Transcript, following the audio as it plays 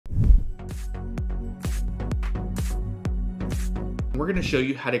we're going to show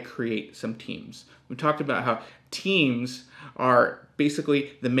you how to create some teams. We talked about how teams are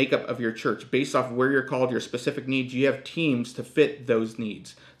basically the makeup of your church. Based off where you're called, your specific needs, you have teams to fit those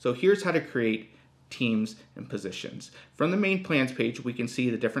needs. So here's how to create teams and positions. From the main plans page, we can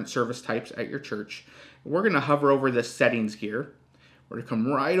see the different service types at your church. We're going to hover over the settings here. We're going to come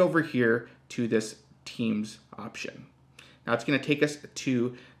right over here to this teams option. Now it's going to take us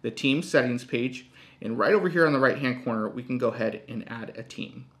to the team settings page, and right over here on the right hand corner we can go ahead and add a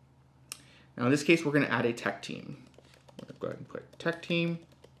team. Now in this case we're going to add a tech team. We're going to go ahead and put tech team.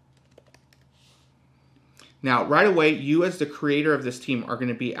 Now right away, you as the creator of this team are going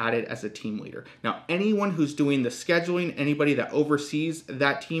to be added as a team leader. Now anyone who's doing the scheduling, anybody that oversees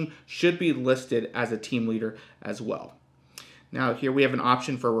that team should be listed as a team leader as well. Now here we have an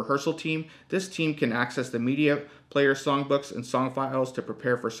option for a rehearsal team. This team can access the media player, songbooks, and song files to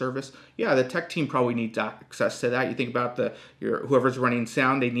prepare for service. Yeah, the tech team probably needs access to that. You think about whoever's running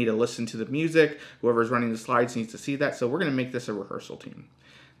sound, they need to listen to the music. Whoever's running the slides needs to see that. So we're going to make this a rehearsal team.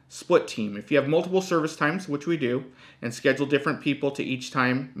 Split team. If you have multiple service times, which we do, and schedule different people to each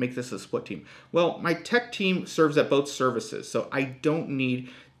time, make this a split team. Well, my tech team serves at both services, so I don't need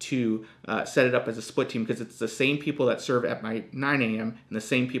to set it up as a split team because it's the same people that serve at my 9 a.m. and the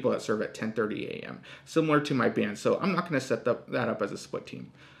same people that serve at 10:30 a.m. Similar to my band, so I'm not going to set that up as a split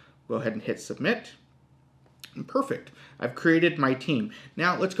team. Go ahead and hit submit. Perfect. I've created my team.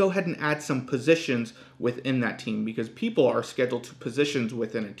 Now let's go ahead and add some positions within that team because people are scheduled to positions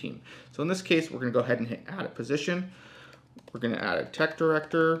within a team. So in this case, we're going to go ahead and hit add a position. We're going to add a tech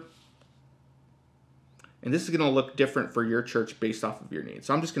director. And this is going to look different for your church based off of your needs.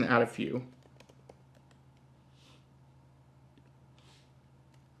 So I'm just going to add a few.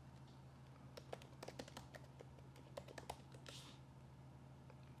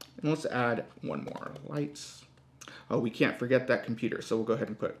 And let's add one more. Lights. Oh, we can't forget that computer. So we'll go ahead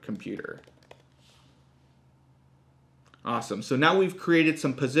and put computer. Awesome. So now we've created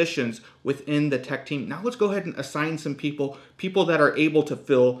some positions within the tech team. Now let's go ahead and assign some people that are able to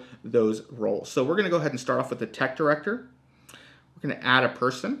fill those roles. So we're going to go ahead and start off with the tech director. We're going to add a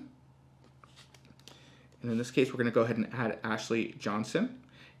person. And in this case, we're going to go ahead and add Ashley Johnson.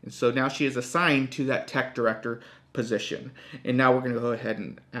 And so now she is assigned to that tech director position. And now we're going to go ahead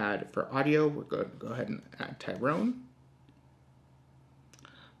and add for audio. We're going to go ahead and add Tyrone.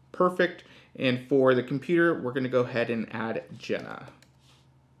 Perfect. And for the computer, we're going to go ahead and add Jenna.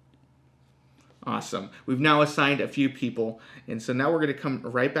 Awesome. We've now assigned a few people. And so now we're going to come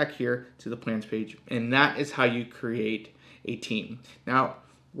right back here to the plans page. And that is how you create a team. Now,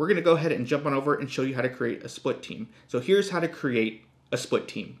 we're going to go ahead and jump on over and show you how to create a split team. So here's how to create a split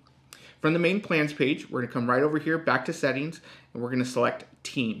team. From the main plans page, we're going to come right over here, back to settings, and we're going to select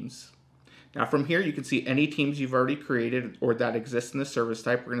teams. Now from here, you can see any teams you've already created or that exist in the service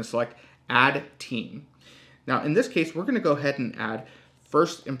type. We're going to select add team. Now in this case, we're going to go ahead and add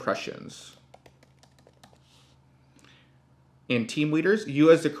first impressions. And team leaders, you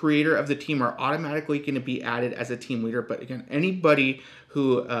as the creator of the team are automatically going to be added as a team leader. But again, anybody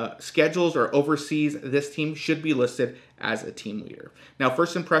who schedules or oversees this team should be listed as a team leader. Now,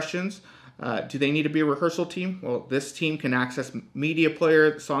 first impressions, do they need to be a rehearsal team? Well, this team can access media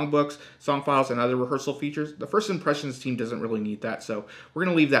player, songbooks, song files, and other rehearsal features. The first impressions team doesn't really need that, so we're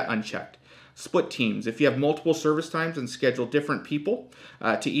going to leave that unchecked. Split teams. If you have multiple service times and schedule different people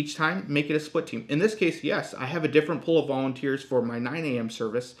to each time, make it a split team. In this case, yes, I have a different pool of volunteers for my 9 a.m.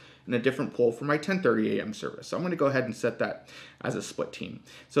 service and a different pool for my 10:30 a.m. service. So I'm going to go ahead and set that as a split team.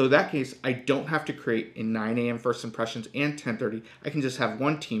 So in that case, I don't have to create a 9 a.m. first impressions and 10:30. I can just have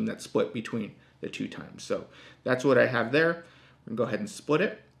one team that's split between the two times. So that's what I have there. I'm going to go ahead and split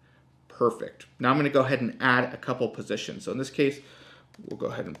it. Perfect. Now I'm going to go ahead and add a couple positions. So in this case, we'll go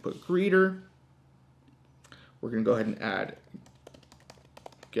ahead and put greeter. We're going to go ahead and add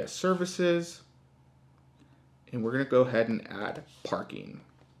guest services. And we're going to go ahead and add parking.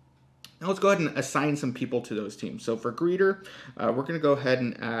 Now let's go ahead and assign some people to those teams. So for greeter, we're going to go ahead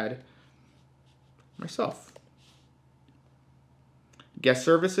and add myself. Guest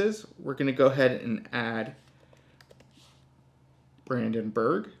services, we're going to go ahead and add Brandon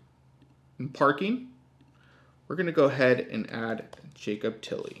Berg. And parking, we're going to go ahead and add Jacob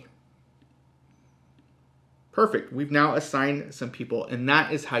Tilley. Perfect. We've now assigned some people, and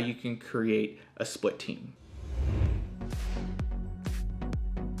that is how you can create a split team.